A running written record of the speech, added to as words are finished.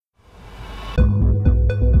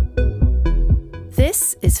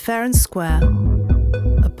This is Fair and Square,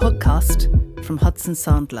 a podcast from Hudson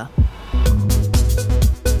Sandler.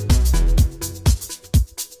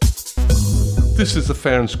 This is the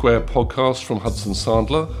Fair and Square podcast from Hudson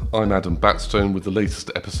Sandler. I'm Adam Batstone with the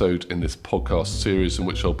latest episode in this podcast series in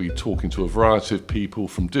which I'll be talking to a variety of people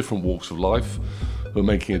from different walks of life who are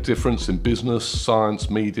making a difference in business, science,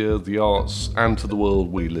 media, the arts, and to the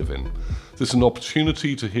world we live in. This is an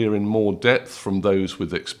opportunity to hear in more depth from those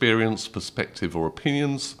with experience, perspective, or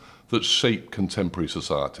opinions that shape contemporary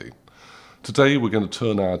society. Today we're going to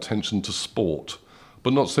turn our attention to sport,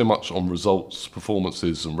 but not so much on results,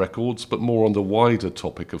 performances and records, but more on the wider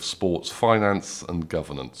topic of sports finance and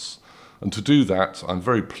governance. And to do that, I'm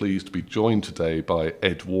very pleased to be joined today by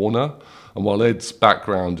Ed Warner. And while Ed's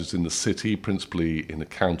background is in the city, principally in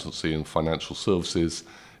accountancy and financial services,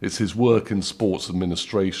 it's his work in sports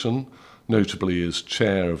administration, notably as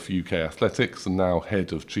chair of UK Athletics and now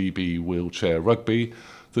head of GB Wheelchair Rugby,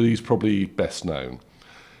 that he's probably best known.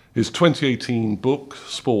 His 2018 book,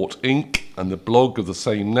 Sport Inc., and the blog of the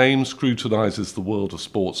same name scrutinises the world of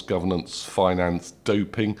sports governance, finance,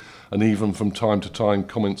 doping, and even from time to time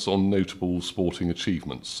comments on notable sporting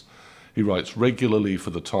achievements. He writes regularly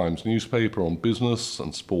for the Times newspaper on business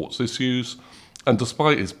and sports issues, and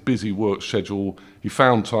despite his busy work schedule, he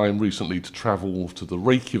found time recently to travel to the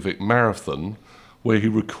Reykjavik Marathon, where he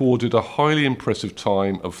recorded a highly impressive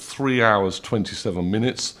time of 3 hours 27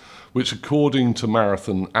 minutes, which according to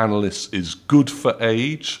marathon analysts is good for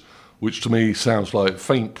age, which to me sounds like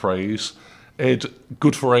faint praise. Ed,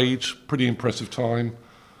 good for age, pretty impressive time.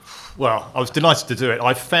 Well, I was delighted to do it.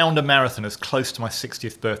 I found a marathon as close to my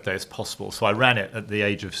 60th birthday as possible, so I ran it at the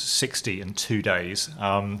age of 60 in 2 days.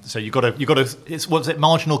 So you got to. It's what's it?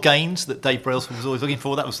 Marginal gains that Dave Brailsford was always looking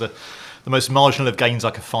for. That was the most marginal of gains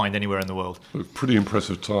I could find anywhere in the world. Pretty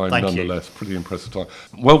impressive time, Thank nonetheless. you. Pretty impressive time.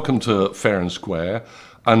 Welcome to Fair and Square,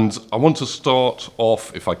 and I want to start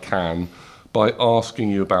off, if I can, by asking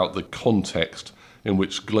you about the context in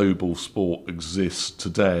which global sport exists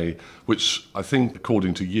today, which I think,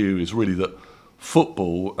 according to you, is really that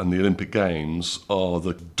football and the Olympic Games are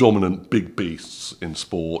the dominant big beasts in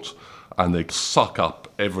sport, and they suck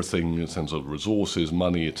up everything in terms of resources,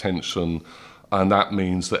 money, attention, and that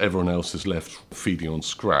means that everyone else is left feeding on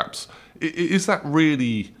scraps. Is that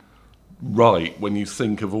really right when you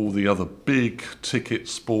think of all the other big ticket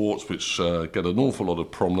sports which get an awful lot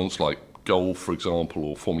of prominence, like golf, for example,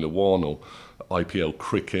 or Formula One, or IPL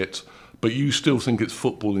cricket, but you still think it's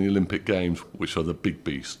football and the Olympic Games which are the big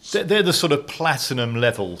beasts? They're the sort of platinum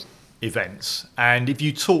level events, and if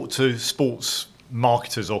you talk to sports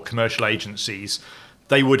marketers or commercial agencies,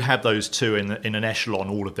 they would have those two in an echelon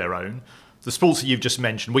all of their own. The sports that you've just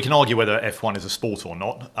mentioned, we can argue whether F1 is a sport or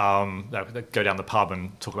not. Go down the pub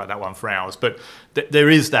and talk about that one for hours, but there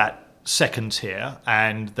is that second tier,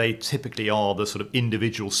 and they typically are the sort of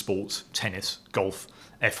individual sports, tennis, golf,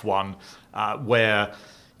 F1, where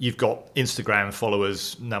you've got Instagram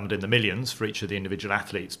followers numbered in the millions for each of the individual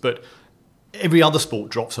athletes, but every other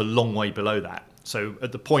sport drops a long way below that. So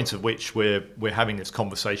at the point at which we're having this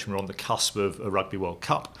conversation, we're on the cusp of a Rugby World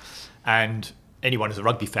Cup, and anyone who's a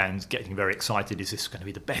rugby fan is getting very excited. Is this going to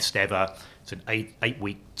be the best ever? It's an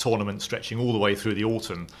eight-week tournament stretching all the way through the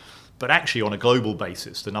autumn. But actually, on a global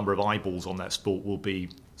basis, the number of eyeballs on that sport will be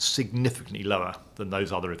significantly lower than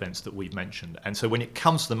those other events that we've mentioned. And so when it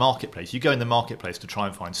comes to the marketplace, you go in the marketplace to try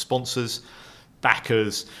and find sponsors,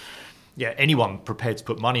 backers, anyone prepared to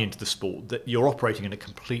put money into the sport, that you're operating in a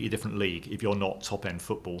completely different league if you're not top-end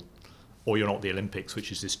football or you're not the Olympics,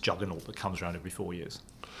 which is this juggernaut that comes around every 4 years.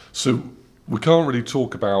 So we can't really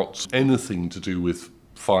talk about anything to do with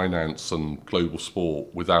finance and global sport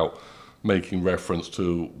without making reference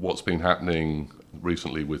to what's been happening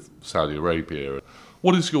recently with Saudi Arabia.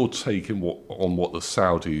 What is your take on what the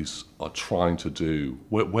Saudis are trying to do?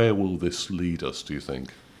 Where will this lead us, do you think?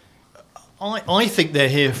 I think they're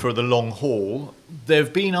here for the long haul. There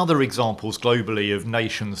have been other examples globally of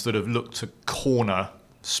nations that have looked to corner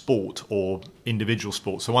sport or individual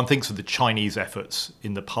sport. So one thinks of the Chinese efforts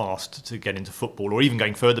in the past to get into football, or even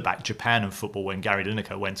going further back, Japan and football, when Gary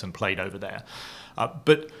Lineker went and played over there.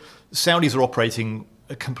 But Saudis are operating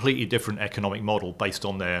a completely different economic model based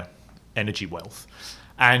on their energy wealth,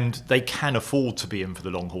 and they can afford to be in for the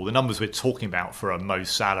long haul. The numbers we're talking about for a Mo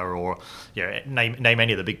Salah, or name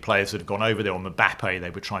any of the big players that have gone over there, or Mbappe they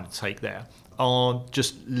were trying to take there, are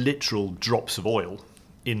just literal drops of oil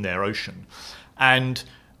in their ocean. And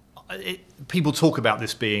people talk about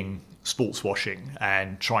this being sports washing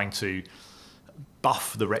and trying to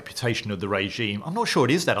buff the reputation of the regime. I'm not sure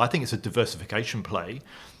it is that. I think it's a diversification play.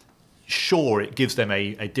 Sure, it gives them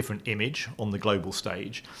a different image on the global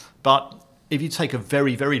stage, but if you take a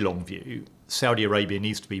very, very long view, Saudi Arabia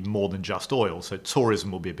needs to be more than just oil. So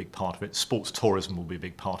tourism will be a big part of it. Sports tourism will be a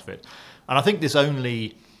big part of it. And I think this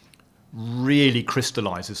only really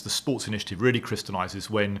crystallises, the sports initiative really crystallises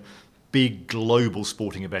when big global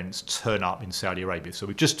sporting events turn up in Saudi Arabia. So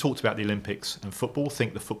we've just talked about the Olympics and football.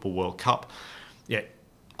 Think the Football World Cup. Yeah,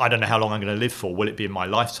 I don't know how long I'm going to live for. Will it be in my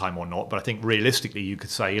lifetime or not? But I think realistically you could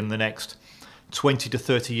say in the next 20 to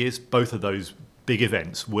 30 years, both of those big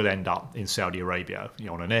events will end up in Saudi Arabia,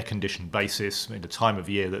 on an air-conditioned basis, in a time of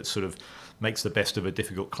year that sort of makes the best of a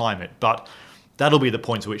difficult climate. But that'll be the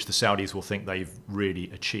point at which the Saudis will think they've really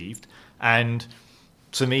achieved. And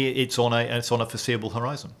to me, it's on a foreseeable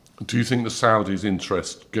horizon. Do you think the Saudis'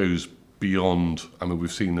 interest goes beyond, I mean,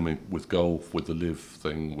 we've seen them with golf, with the LIV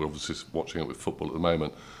thing, we're obviously watching it with football at the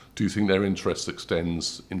moment. Do you think their interest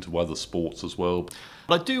extends into other sports as well?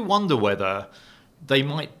 I do wonder whether they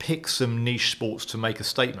might pick some niche sports to make a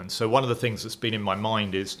statement. So one of the things that's been in my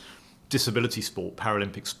mind is disability sport,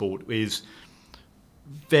 Paralympic sport, is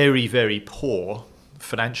very, very poor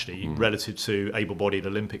financially relative to able-bodied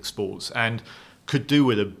Olympic sports, and could do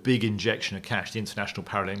with a big injection of cash. The International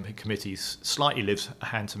Paralympic Committee slightly lives a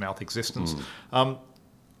hand-to-mouth existence.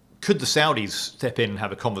 Could the Saudis step in and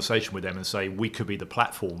have a conversation with them and say, we could be the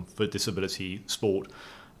platform for disability sport,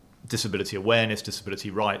 disability awareness,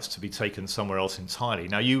 disability rights to be taken somewhere else entirely?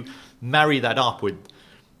 Now, you marry that up with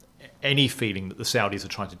any feeling that the Saudis are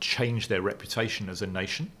trying to change their reputation as a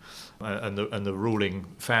nation and the ruling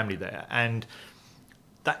family there, and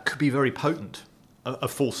that could be very potent, a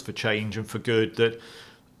force for change and for good, that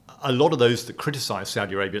a lot of those that criticise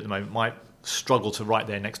Saudi Arabia at the moment might struggle to write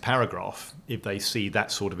their next paragraph if they see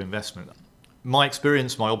that sort of investment. My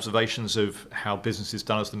experience, my observations of how business is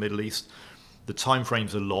done as the Middle East, the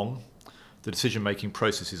timeframes are long, the decision-making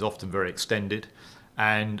process is often very extended,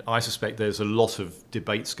 and I suspect there's a lot of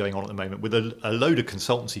debates going on at the moment with a load of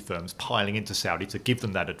consultancy firms piling into Saudi to give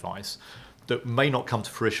them that advice that may not come to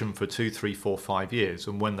fruition for 2, 3, 4, 5 years.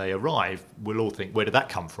 And when they arrive, we'll all think, where did that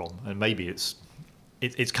come from? And maybe it's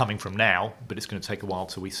coming from now, but it's going to take a while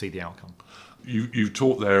till we see the outcome. You've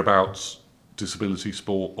talked there about disability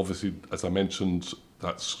sport. Obviously, as I mentioned,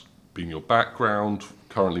 that's been your background,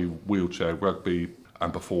 currently wheelchair rugby,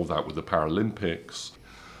 and before that with the Paralympics.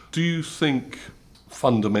 Do you think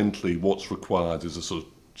fundamentally what's required is a sort of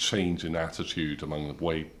change in attitude among the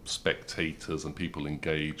way spectators and people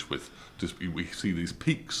engage with? We see these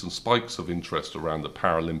peaks and spikes of interest around the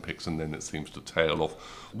Paralympics, and then it seems to tail off.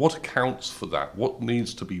 What accounts for that? What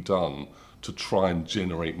needs to be done to try and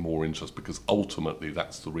generate more interest? Because ultimately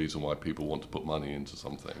that's the reason why people want to put money into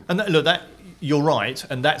something. And you're right,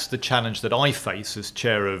 and that's the challenge that I face as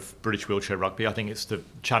chair of British Wheelchair Rugby. I think it's the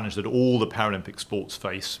challenge that all the Paralympic sports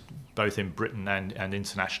face, both in Britain and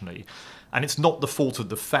internationally. And it's not the fault of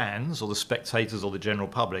the fans or the spectators or the general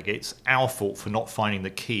public. It's our fault for not finding the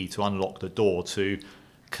key to unlock the door to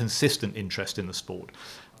consistent interest in the sport.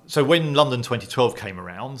 So when London 2012 came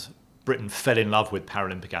around, Britain fell in love with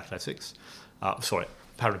Paralympic athletics.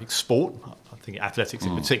 Paralympic sport, I think athletics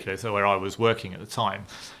in particular, so where I was working at the time.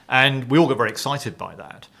 And we all got very excited by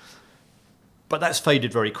that. But that's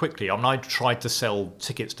faded very quickly. I mean, I tried to sell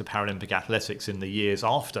tickets to Paralympic athletics in the years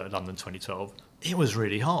after London 2012. It was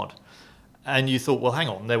really hard. And you thought, well, hang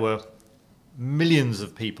on, there were millions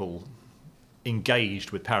of people engaged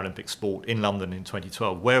with Paralympic sport in London in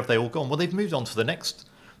 2012. Where have they all gone? Well, they've moved on to the next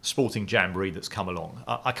sporting jamboree that's come along.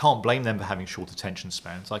 I can't blame them for having short attention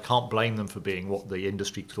spans. I can't blame them for being what the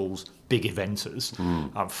industry calls big eventers,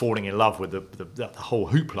 falling in love with the whole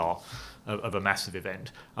hoopla of a massive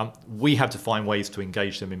event. We have to find ways to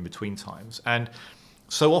engage them in between times. And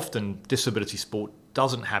so often disability sport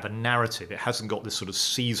doesn't have a narrative. It hasn't got this sort of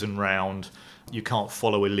season round. You can't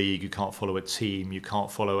follow a league, you can't follow a team, you can't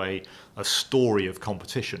follow a story of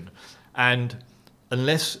competition. And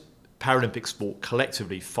unless Paralympic sport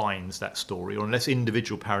collectively finds that story, or unless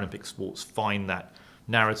individual Paralympic sports find that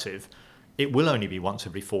narrative, it will only be once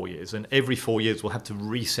every 4 years. And every 4 years we'll have to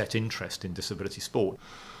reset interest in disability sport.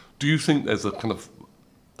 Do you think there's a kind of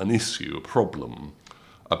an issue, a problem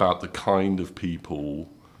about the kind of people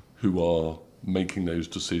who are making those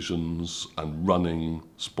decisions and running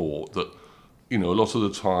sport, that, a lot of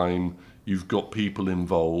the time you've got people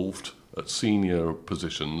involved at senior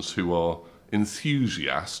positions who are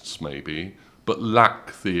enthusiasts maybe, but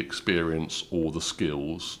lack the experience or the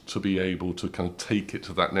skills to be able to kind of take it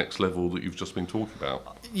to that next level that you've just been talking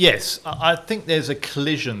about? Yes, I think there's a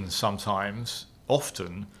collision sometimes,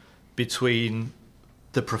 often, between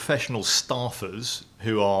the professional staffers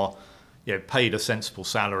who are paid a sensible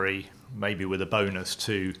salary, maybe with a bonus,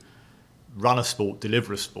 to run a sport,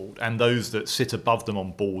 deliver a sport, and those that sit above them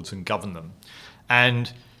on boards and govern them.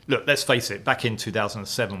 And look, let's face it, back in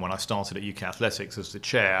 2007 when I started at UK Athletics as the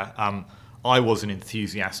chair, I was an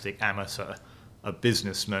enthusiastic amateur, a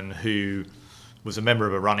businessman who was a member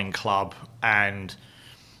of a running club and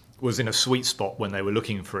was in a sweet spot when they were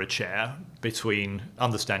looking for a chair between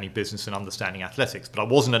understanding business and understanding athletics. But I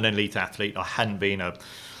wasn't an elite athlete. I hadn't been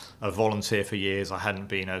a volunteer for years. I hadn't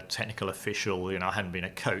been a technical official. I hadn't been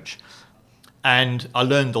a coach. And I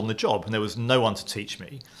learned on the job, and there was no one to teach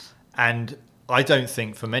me. And I don't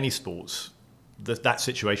think for many sports that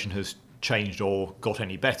situation has changed or got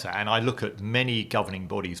any better. And I look at many governing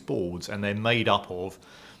bodies' boards, and they're made up of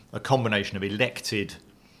a combination of elected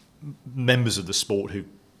members of the sport who've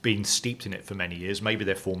been steeped in it for many years. Maybe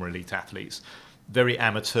they're former elite athletes, very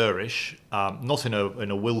amateurish, not in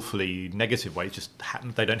a willfully negative way, just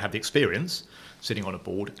they don't have the experience sitting on a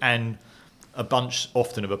board, and a bunch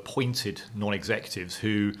often of appointed non-executives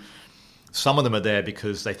who, some of them are there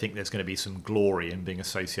because they think there's going to be some glory in being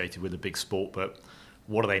associated with a big sport, but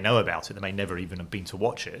what do they know about it? They may never even have been to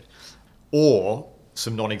watch it. Or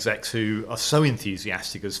some non-execs who are so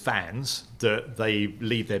enthusiastic as fans that they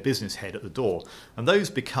leave their business head at the door. And those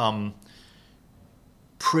become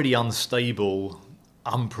pretty unstable,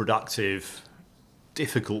 unproductive,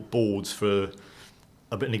 difficult boards for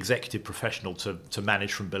an executive professional to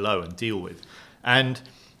manage from below and deal with. And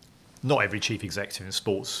not every chief executive in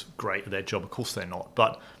sport's great at their job, of course they're not.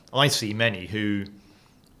 But I see many who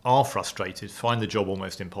are frustrated, find the job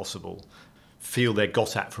almost impossible, feel they're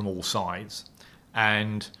got at from all sides,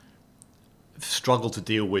 and struggle to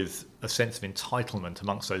deal with a sense of entitlement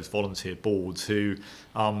amongst those volunteer boards who,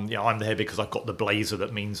 I'm there because I've got the blazer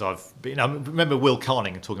that means I've been... I remember Will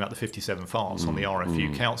Carling talking about the 57 FARs on the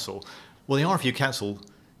RFU Council. Well, the RFU Council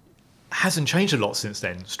hasn't changed a lot since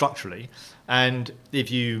then, structurally. And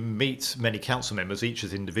if you meet many council members, each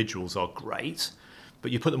as individuals are great,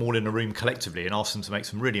 but you put them all in a room collectively and ask them to make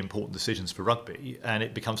some really important decisions for rugby, and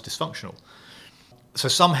it becomes dysfunctional. So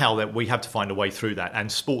somehow that we have to find a way through that, and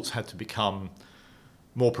sports had to become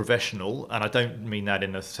more professional. And I don't mean that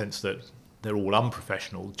in a sense that they're all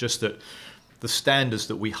unprofessional, just that the standards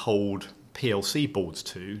that we hold PLC boards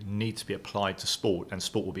to need to be applied to sport, and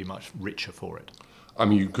sport will be much richer for it. I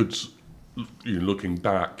mean, looking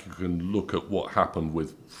back, you can look at what happened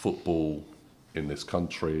with football in this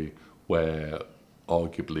country, where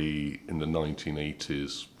arguably in the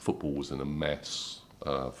 1980s, football was in a mess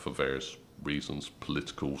for various reasons,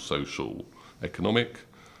 political, social, economic.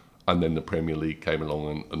 And then the Premier League came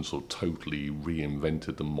along and sort of totally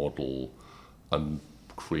reinvented the model and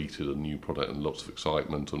created a new product and lots of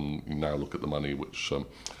excitement. And you now look at the money which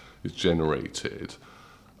is generated.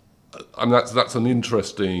 And that's an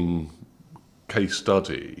interesting case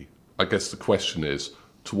study. I guess the question is,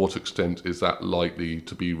 to what extent is that likely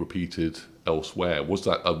to be repeated elsewhere? Was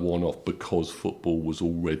that a one-off because football was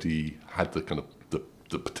already had the kind of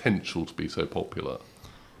the potential to be so popular?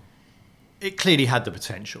 It clearly had the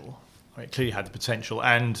potential.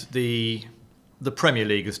 And the Premier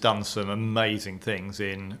League has done some amazing things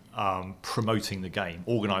in promoting the game,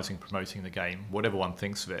 promoting the game, whatever one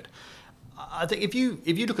thinks of it. I think if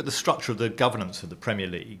you look at the structure of the governance of the Premier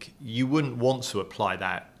League, you wouldn't want to apply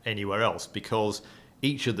that anywhere else, because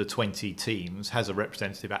each of the 20 teams has a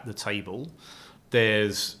representative at the table.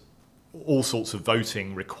 There's all sorts of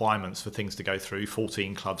voting requirements for things to go through.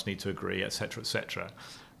 14 clubs need to agree, etc., etc.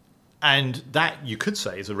 And that, you could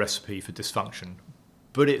say, is a recipe for dysfunction.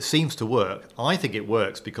 But it seems to work. I think it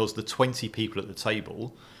works because the 20 people at the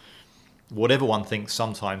table, whatever one thinks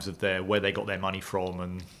sometimes of where they got their money from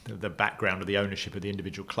and the background of the ownership of the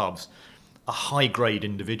individual clubs, are high-grade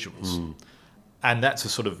individuals. And that's a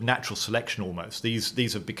sort of natural selection almost.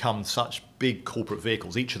 These have become such big corporate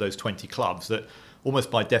vehicles, each of those 20 clubs, that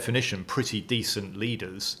almost by definition, pretty decent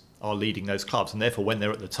leaders are leading those clubs. And therefore, when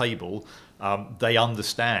they're at the table, they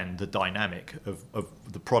understand the dynamic of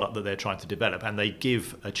the product that they're trying to develop. And they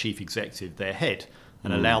give a chief executive their head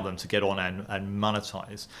and allow them to get on and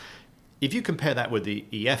monetize. If you compare that with the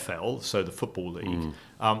EFL, so the Football League,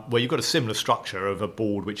 where you've got a similar structure of a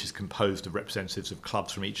board which is composed of representatives of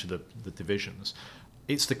clubs from each of the divisions,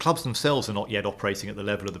 it's the clubs themselves are not yet operating at the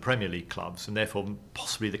level of the Premier League clubs, and therefore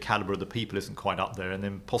possibly the calibre of the people isn't quite up there, and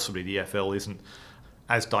then possibly the EFL isn't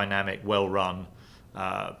as dynamic, well-run,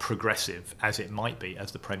 progressive as it might be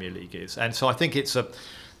as the Premier League is. And so I think it's the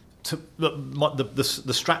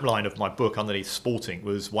strapline of my book underneath Sporting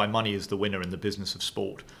was Why Money is the Winner in the Business of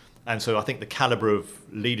Sport. And so I think the calibre of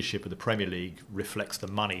leadership of the Premier League reflects the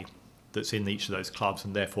money that's in each of those clubs,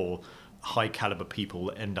 and therefore high calibre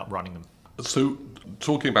people end up running them. So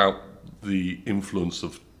talking about the influence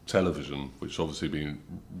of television, which obviously been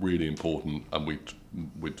really important, and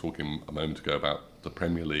we're talking a moment ago about the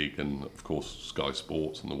Premier League and of course Sky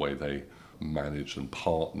Sports and the way they managed and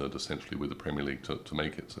partnered essentially with the Premier League to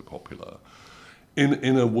make it so popular.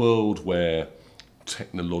 In a world where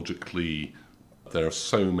technologically there are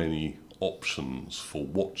so many options for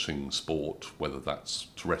watching sport, whether that's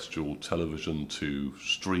terrestrial television to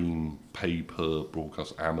stream, paper,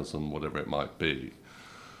 broadcast, Amazon, whatever it might be,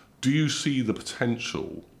 do you see the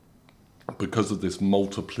potential, because of this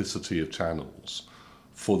multiplicity of channels,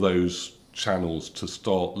 for those channels to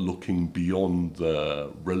start looking beyond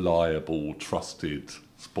the reliable, trusted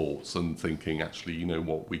sports and thinking, actually, you know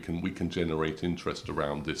what, we can generate interest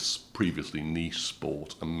around this previously niche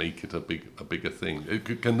sport and make it a bigger thing?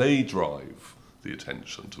 Can they drive the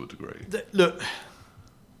attention to a degree? Look,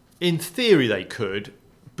 in theory they could,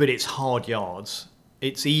 but it's hard yards.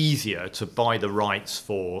 It's easier to buy the rights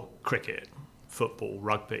for cricket, football,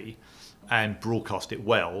 rugby, and broadcast it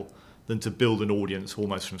well than to build an audience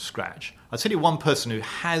almost from scratch. I'll tell you one person who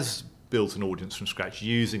has built an audience from scratch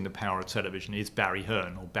using the power of television is Barry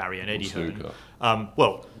Hearn, or Barry and Eddie Hearn.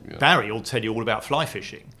 Barry will tell you all about fly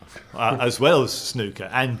fishing, as well as snooker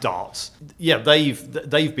and darts. Yeah,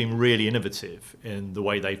 they've been really innovative in the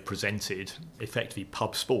way they've presented effectively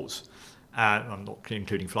pub sports. I'm not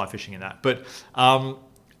including fly fishing in that, but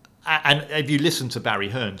and if you listen to Barry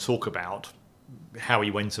Hearn talk about how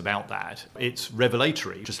he went about that, it's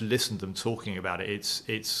revelatory. Just listen to them talking about it.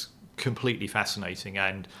 It's completely fascinating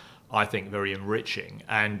and I think very enriching.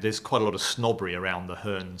 And there's quite a lot of snobbery around the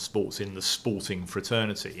Hearn sports in the sporting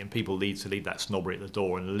fraternity, and people need to leave that snobbery at the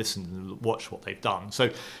door and listen and watch what they've done. So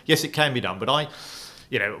yes, it can be done, but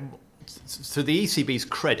to the ECB's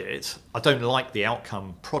credit, I don't like the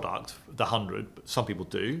outcome product, the 100, but some people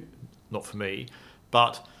do, not for me.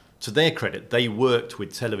 But to their credit, they worked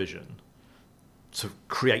with television to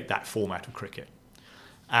create that format of cricket.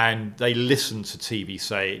 And they listened to TV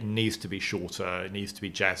say it needs to be shorter, it needs to be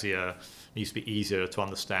jazzier, it needs to be easier to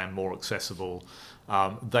understand, more accessible.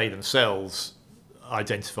 They themselves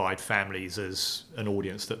identified families as an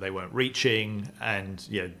audience that they weren't reaching and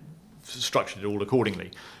structured it all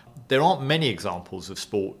accordingly. There aren't many examples of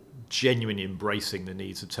sport genuinely embracing the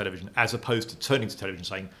needs of television, as opposed to turning to television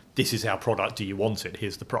saying, this is our product, do you want it,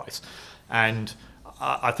 here's the price. And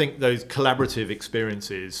I think those collaborative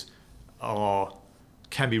experiences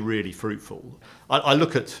can be really fruitful. I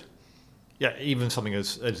look at even something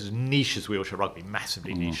as niche as wheelchair rugby,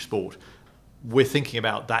 massively niche sport. We're thinking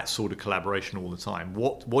about that sort of collaboration all the time.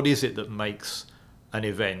 What is it that makes an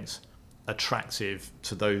event attractive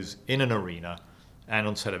to those in an arena and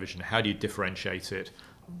on television? How do you differentiate it?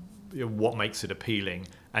 What makes it appealing?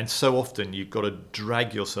 And so often you've got to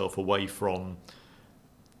drag yourself away from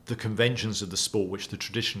the conventions of the sport, which the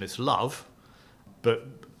traditionalists love, but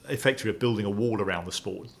effectively building a wall around the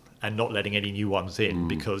sport and not letting any new ones in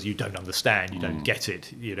because you don't understand, you don't get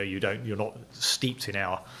it, you're not steeped in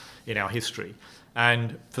our history.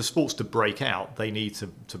 And for sports to break out, they need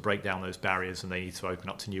to break down those barriers and they need to open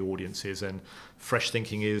up to new audiences, and fresh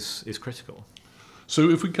thinking is critical. So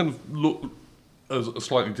if we kind of look at a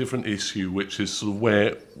slightly different issue, which is sort of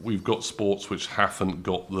where we've got sports which haven't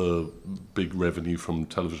got the big revenue from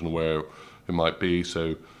television where it might be.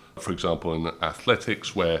 So for example, in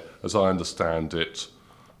athletics, where, as I understand it,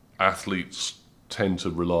 athletes tend to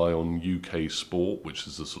rely on UK Sport, which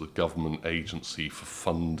is a sort of government agency for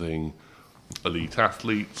funding elite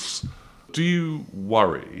athletes. Do you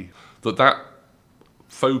worry that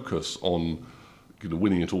focus on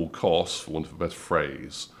winning at all costs, for want of a better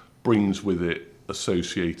phrase, brings with it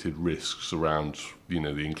associated risks around the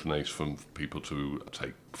inclination from people to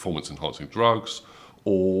take performance-enhancing drugs,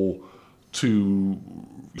 or to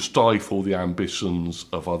stifle the ambitions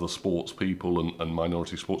of other sports people and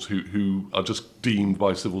minority sports who are just deemed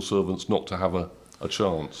by civil servants not to have a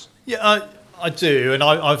chance? Yeah, I do, and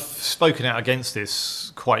I've spoken out against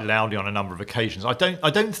this quite loudly on a number of occasions. I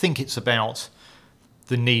don't think it's about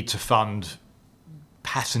the need to fund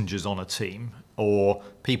passengers on a team or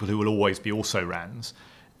people who will always be also-rans.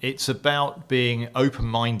 It's about being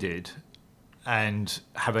open-minded and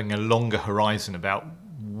having a longer horizon about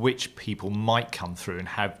which people might come through and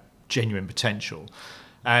have genuine potential.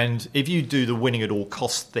 And if you do the winning at all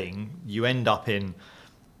costs thing, you end up in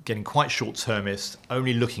getting quite short-termist,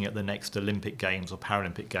 only looking at the next Olympic Games or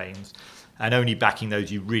Paralympic Games, and only backing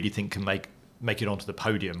those you really think can make it onto the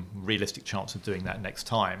podium, realistic chance of doing that next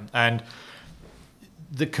time. And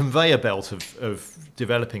the conveyor belt of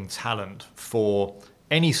developing talent for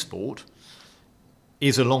any sport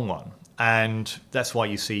is a long one. And that's why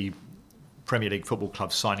you see Premier League football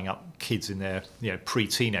clubs signing up kids in their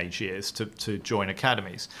pre-teenage years to join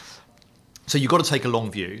academies. So you've got to take a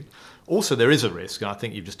long view. Also, there is a risk, and I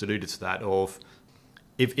think you've just alluded to that, of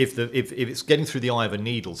if it's getting through the eye of a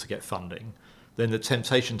needle to get funding, then the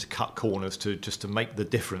temptation to cut corners to make the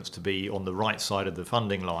difference to be on the right side of the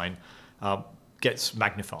funding line gets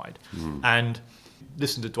magnified. And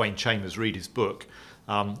listen to Dwayne Chambers read his book,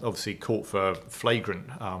 obviously caught for flagrant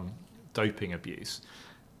doping abuse.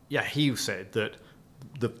 Yeah, he said that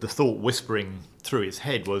the thought whispering through his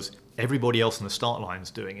head was, everybody else on the start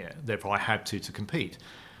line's doing it, therefore I had to compete.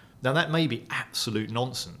 Now that may be absolute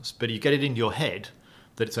nonsense, but you get it into your head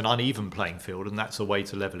that it's an uneven playing field, and that's a way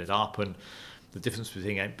to level it up. And the difference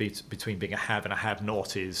between being a have and a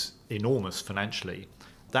have-not is enormous financially.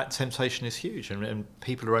 That temptation is huge, and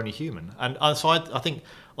people are only human. And so I think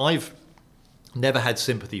I've never had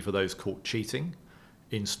sympathy for those caught cheating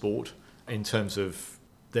in sport in terms of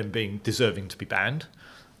them being deserving to be banned,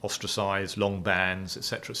 ostracised, long bans,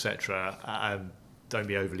 etc., don't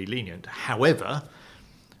be overly lenient. However,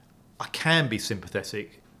 I can be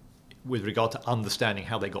sympathetic with regard to understanding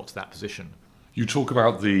how they got to that position. You talk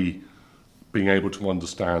about the being able to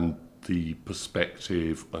understand the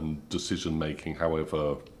perspective and decision making,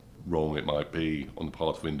 however wrong it might be, on the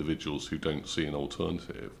part of individuals who don't see an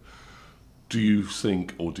alternative. Do you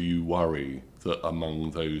think, or do you worry that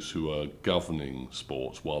among those who are governing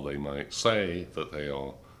sports, while they might say that they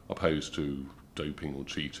are opposed to doping or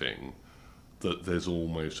cheating, that there's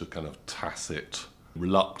almost a kind of tacit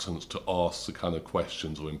reluctance to ask the kind of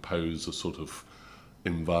questions or impose a sort of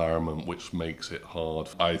environment which makes it hard?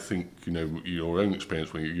 I think, your own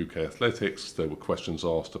experience when you were at UK Athletics, there were questions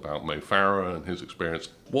asked about Mo Farah and his experience.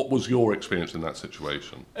 What was your experience in that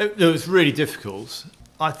situation? It was really difficult.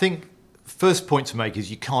 I think first point to make is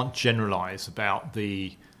you can't generalise about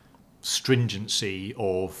the stringency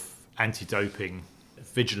of anti-doping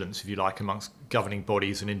vigilance, if you like, amongst governing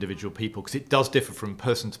bodies and individual people, because it does differ from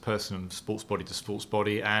person to person, sports body to sports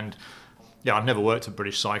body. And yeah, I've never worked at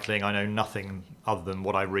British Cycling. I know nothing other than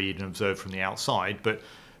what I read and observe from the outside. But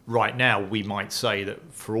right now, we might say that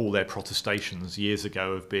for all their protestations years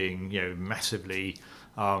ago of being, massively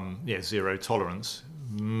zero tolerance,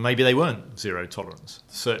 maybe they weren't zero tolerance.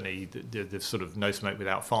 Certainly, the sort of no smoke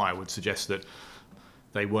without fire would suggest that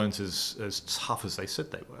they weren't as tough as they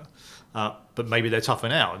said they were. But maybe they're tougher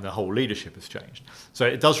now, and the whole leadership has changed. So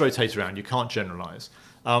it does rotate around. You can't generalise.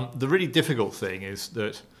 The really difficult thing is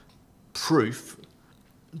that proof,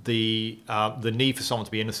 the need for someone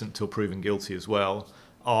to be innocent until proven guilty as well,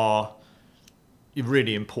 are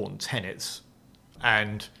really important tenets,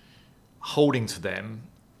 and holding to them,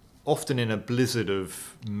 often in a blizzard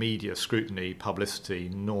of media scrutiny, publicity,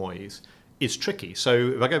 noise, is tricky. So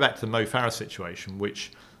if I go back to the Mo Farah situation,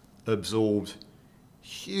 which absorbed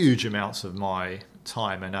huge amounts of my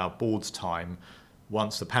time and our board's time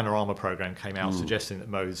once the Panorama programme came out suggesting that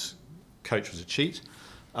Mo's coach was a cheat,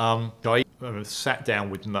 I sat down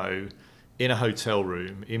with Mo in a hotel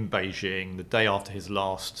room in Beijing the day after his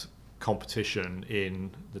last competition in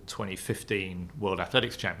the 2015 World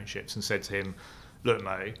Athletics Championships and said to him, look,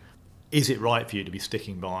 Mo, is it right for you to be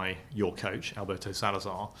sticking by your coach, Alberto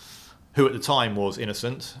Salazar, who at the time was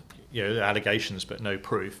innocent, allegations but no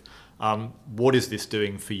proof? What is this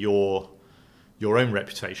doing for your own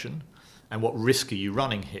reputation, and what risk are you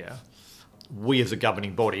running here? We as a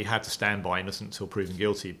governing body have to stand by innocent until proven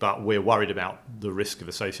guilty, but we're worried about the risk of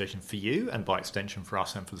association for you and by extension for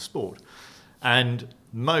us and for the sport. And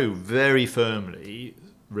Mo very firmly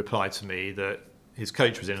replied to me that his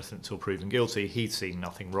coach was innocent until proven guilty, he'd seen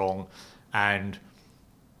nothing wrong, and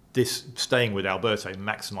this staying with Alberto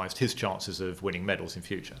maximised his chances of winning medals in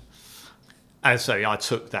future. And so I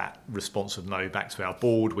took that response of Mo back to our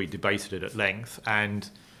board, we debated it at length, and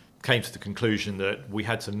came to the conclusion that we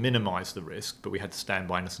had to minimise the risk, but we had to stand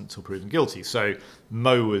by innocent until proven guilty. So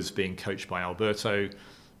Mo was being coached by Alberto,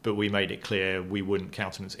 but we made it clear we wouldn't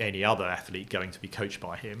countenance any other athlete going to be coached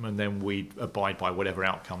by him, and then we'd abide by whatever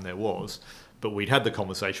outcome there was. But we'd had the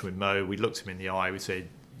conversation with Mo, we looked him in the eye, we said,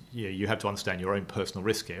 you have to understand your own personal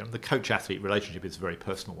risk here. And the coach-athlete relationship is a very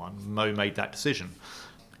personal one. Mo made that decision.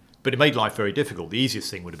 But it made life very difficult. The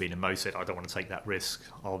easiest thing would have been if Mo said, I don't want to take that risk,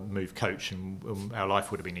 I'll move coach, and our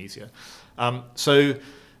life would have been easier. So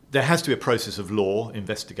there has to be a process of law,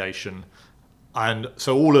 investigation. And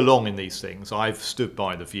so all along in these things, I've stood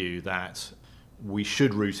by the view that we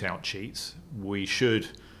should root out cheats. We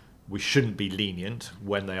shouldn't be lenient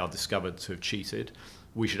when they are discovered to have cheated.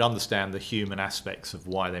 We should understand the human aspects of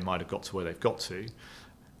why they might have got to where they've got to.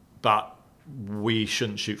 But we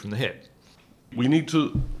shouldn't shoot from the hip. We need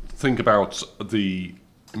to think about the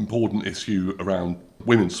important issue around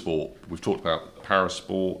women's sport. We've talked about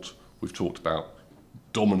parasport, we've talked about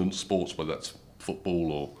dominant sports, whether that's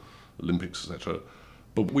football or Olympics, etc.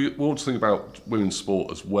 But we want to think about women's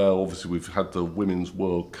sport as well. Obviously, we've had the Women's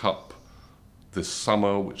World Cup this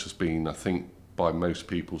summer, which has been, I think, by most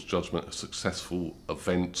people's judgment, a successful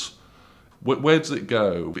event. Where does it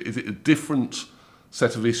go? Is it a different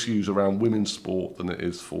set of issues around women's sport than it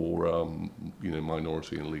is for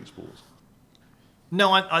minority and elite sports?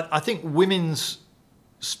 No, I think women's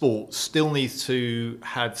sport still needs to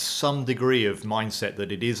have some degree of mindset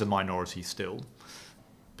that it is a minority still,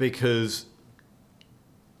 because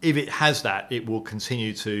if it has that, it will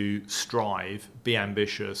continue to strive, be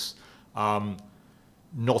ambitious,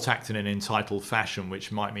 not act in an entitled fashion,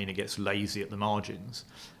 which might mean it gets lazy at the margins.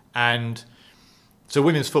 And so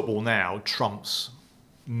women's football now trumps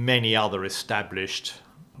many other established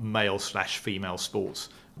male/female sports.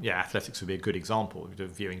 Yeah, athletics would be a good example.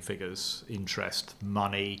 Viewing figures, interest,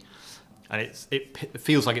 money. And it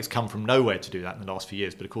feels like it's come from nowhere to do that in the last few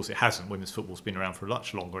years, but of course it hasn't. Women's football's been around for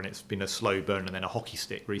much longer, and it's been a slow burn and then a hockey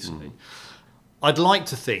stick recently. I'd like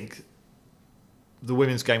to think the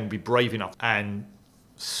women's game will be brave enough and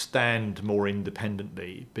stand more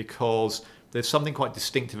independently, because there's something quite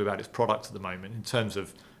distinctive about its product at the moment in terms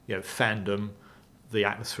of fandom, the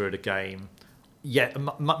atmosphere of the game. Yeah,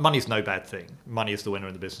 money's no bad thing. Money is the winner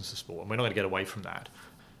in the business of sport, and we're not going to get away from that.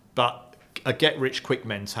 But a get-rich-quick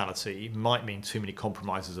mentality might mean too many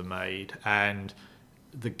compromises are made, and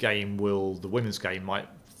the women's game might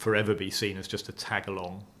forever be seen as just a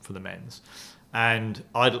tag-along for the men's. And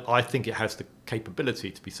I think it has the capability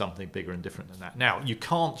to be something bigger and different than that. Now, you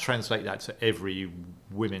can't translate that to every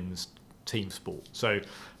women's team sport. So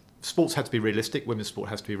sports have to be realistic. Women's sport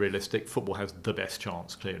has to be realistic. Football has the best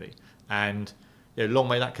chance, clearly. And long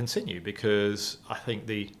may that continue, because I think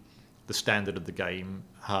the standard of the game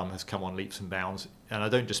has come on leaps and bounds. And I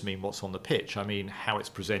don't just mean what's on the pitch. I mean how it's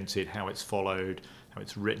presented, how it's followed, how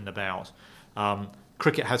it's written about.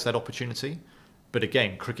 Cricket has that opportunity. But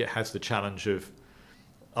again, cricket has the challenge of,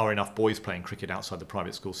 are enough boys playing cricket outside the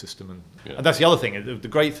private school system? And that's the other thing. The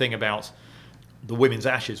great thing about the women's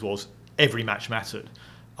Ashes was every match mattered.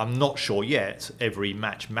 I'm not sure yet every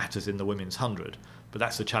match matters in the women's 100, but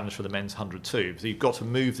that's the challenge for the men's 100 too. So you've got to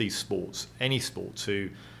move these sports, any sport, to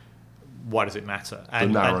why does it matter?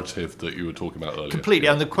 And, the narrative that you were talking about earlier. Completely.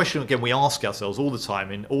 And the question, again, we ask ourselves all the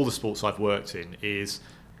time in all the sports I've worked in is,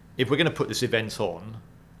 if we're going to put this event on,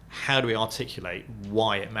 how do we articulate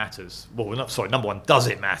why it matters? Well, number one, does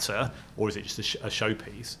it matter, or is it just a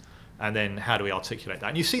showpiece? And then how do we articulate that?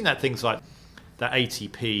 And you've seen that things like that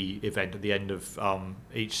ATP event at the end of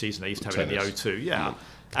each season. They used to have it in the O2. Yeah.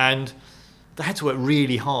 And they had to work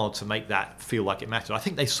really hard to make that feel like it mattered. I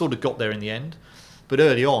think they sort of got there in the end. But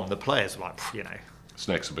early on, the players were like, it's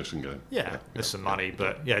an exhibition game. Yeah, there's some money,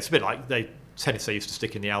 but it's a bit like tennis they used to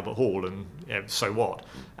stick in the Albert Hall, and so what?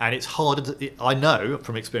 And it's harder I know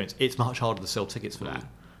from experience, it's much harder to sell tickets for that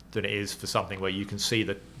than it is for something where you can see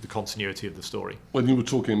the continuity of the story. When you were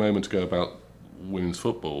talking a moment ago about women's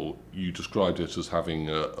football, you described it as having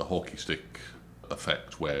a hockey stick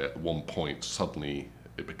effect, where at one point suddenly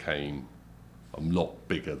it became a lot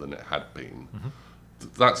bigger than it had been.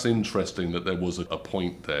 That's interesting that there was a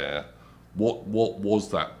point there. What was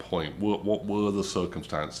that point? What were the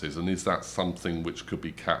circumstances? And is that something which could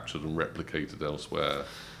be captured and replicated elsewhere?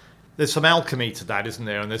 There's some alchemy to that, isn't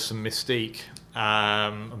there? And there's some mystique,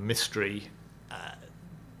 mystery.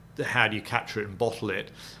 How do you capture it and bottle it?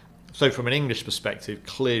 So from an English perspective,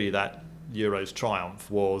 clearly that Euros triumph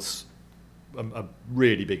was a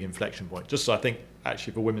really big inflection point. Just so I think,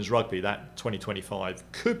 actually, for women's rugby, that 2025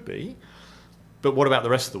 could be. But what about the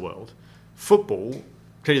rest of the world? Football,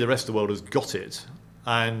 clearly the rest of the world has got it.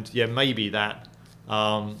 And maybe that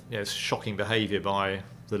shocking behaviour by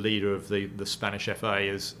the leader of the Spanish FA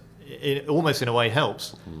is almost in a way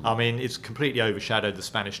helps. I mean, it's completely overshadowed the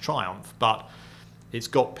Spanish triumph, but it's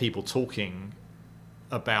got people talking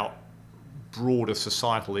about broader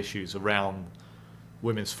societal issues around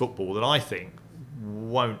women's football that I think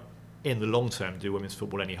won't, in the long term, do women's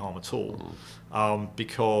football any harm at all,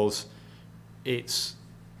 because it's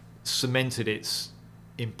cemented its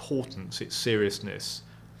importance, its seriousness,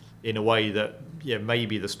 in a way that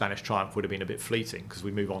maybe the Spanish triumph would have been a bit fleeting, because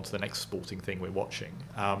we move on to the next sporting thing we're watching.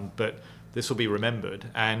 But this will be remembered,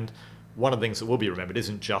 and one of the things that will be remembered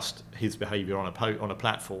isn't just his behaviour on a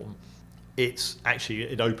platform. It's actually,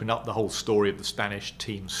 it opened up the whole story of the Spanish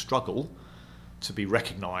team's struggle to be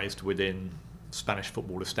recognised within Spanish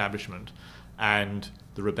football establishment, and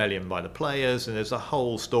the rebellion by the players, and there's a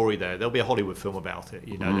whole story there. There'll be a Hollywood film about it,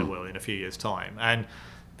 there will, in a few years' time, and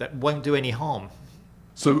that won't do any harm.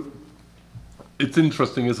 So It's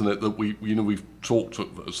interesting, isn't it, that we've talked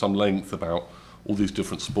at some length about all these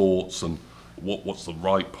different sports and what's the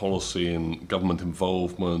right policy and government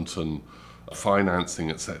involvement and financing,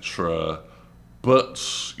 etc.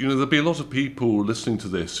 But there'll be a lot of people listening to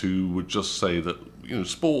this who would just say that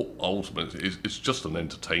sport ultimately is just an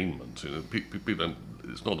entertainment. People don't,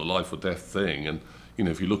 it's not a life or death thing. And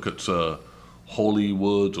if you look at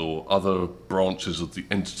Hollywood or other branches of the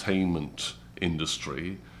entertainment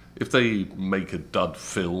industry, if they make a dud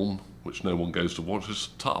film which no one goes to watch, it's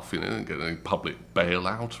tough. They don't get any public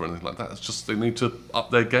bailout or anything like that. It's just they need to up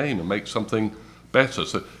their game and make something better.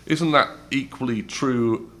 So isn't that equally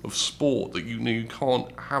true of sport, that you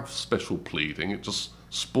can't have special pleading? It just,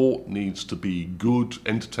 sport needs to be good,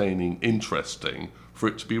 entertaining, interesting for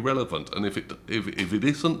it to be relevant. And if it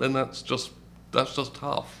isn't, then that's just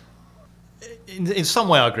tough. In some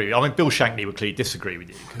way, I agree. I mean, Bill Shankly would clearly disagree with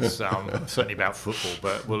you, because certainly about football.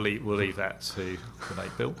 But we'll leave that to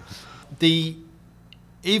Nate Bill.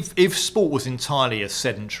 If sport was entirely a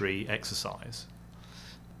sedentary exercise,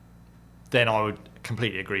 then I would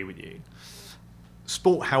completely agree with you.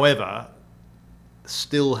 Sport, however,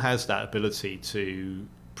 still has that ability to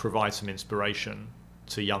provide some inspiration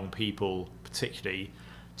to young people, particularly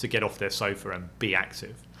to get off their sofa and be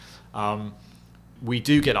active. We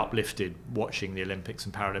do get uplifted watching the Olympics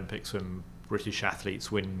and Paralympics when British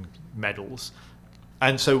athletes win medals.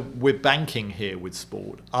 And so we're banking here with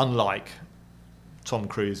sport, unlike Tom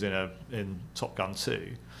Cruise in Top Gun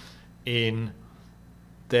 2, in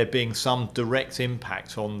there being some direct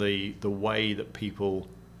impact on the way that people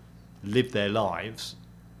live their lives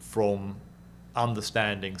from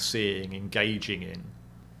understanding, seeing, engaging in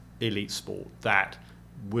elite sport that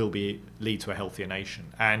will lead to a healthier nation.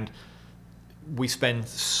 And we spend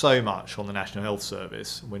so much on the National Health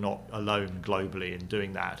Service, we're not alone globally in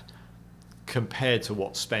doing that, compared to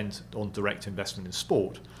what's spent on direct investment in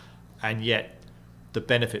sport. And yet the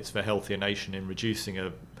benefits of a healthier nation in reducing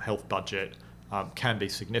a health budget can be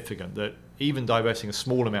significant, that even diverting a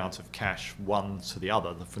small amount of cash one to the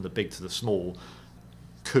other, from the big to the small,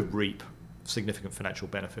 could reap significant financial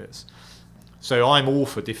benefits. So I'm all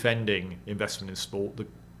for defending investment in sport. The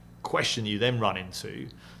question you then run into,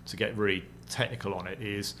 to get really technical on it,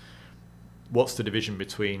 is what's the division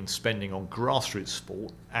between spending on grassroots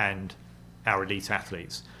sport and our elite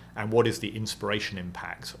athletes, and what is the inspiration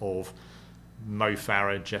impact of Mo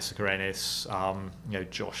Farah, Jessica Ennis,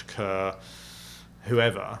 Josh Kerr,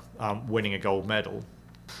 whoever, winning a gold medal?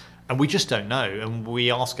 And we just don't know, and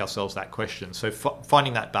we ask ourselves that question. So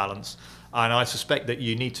finding that balance, and I suspect that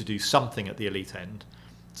you need to do something at the elite end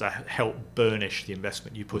to help burnish the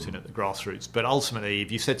investment you put in at the grassroots. But ultimately,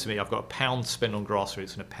 if you said to me, I've got £1 to spend on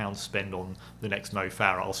grassroots and £1 to spend on the next Mo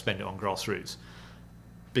Farah, I'll spend it on grassroots.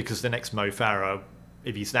 Because the next Mo Farah,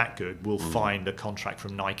 if he's that good, will find a contract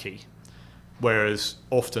from Nike. Whereas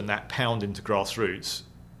often that pound into grassroots,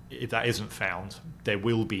 if that isn't found, there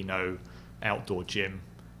will be no outdoor gym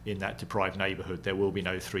in that deprived neighbourhood. There will be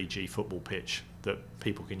no 3G football pitch that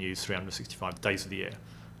people can use 365 days of the year.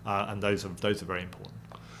 And those are very important.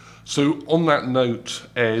 So on that note,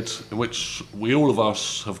 Ed, in which all of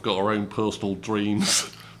us have got our own personal dreams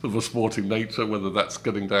of a sporting nature, whether that's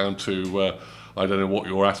getting down to, I don't know what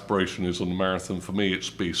your aspiration is on the marathon. For me, it's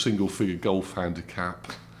be single-figure golf handicap.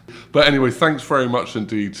 But anyway, thanks very much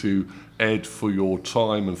indeed to Ed for your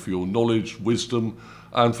time and for your knowledge, wisdom.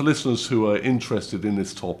 And for listeners who are interested in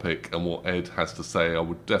this topic and what Ed has to say, I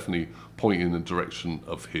would definitely point you in the direction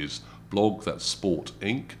of his blog. That's Sport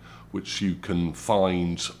Inc., which you can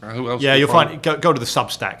find. Who else? Yeah, you'll find. Go to the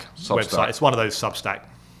Substack website. It's one of those Substack.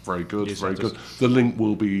 Very good, very good. The link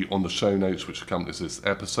will be on the show notes which accompanies this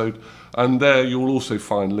episode. And there you'll also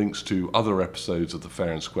find links to other episodes of the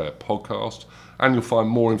Fair and Square podcast. And you'll find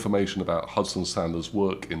more information about Hudson Sandler's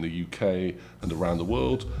work in the UK and around the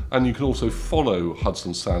world. And you can also follow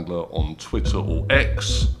Hudson Sandler on Twitter, or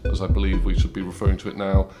X, as I believe we should be referring to it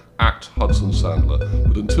now, at Hudson Sandler.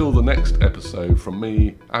 But until the next episode, from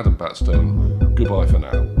me, Adam Batstone, goodbye for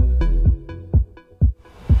now.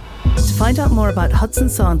 To find out more about Hudson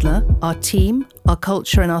Sandler, our team, our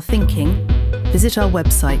culture and our thinking, visit our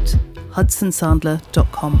website,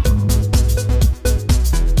 hudsonsandler.com.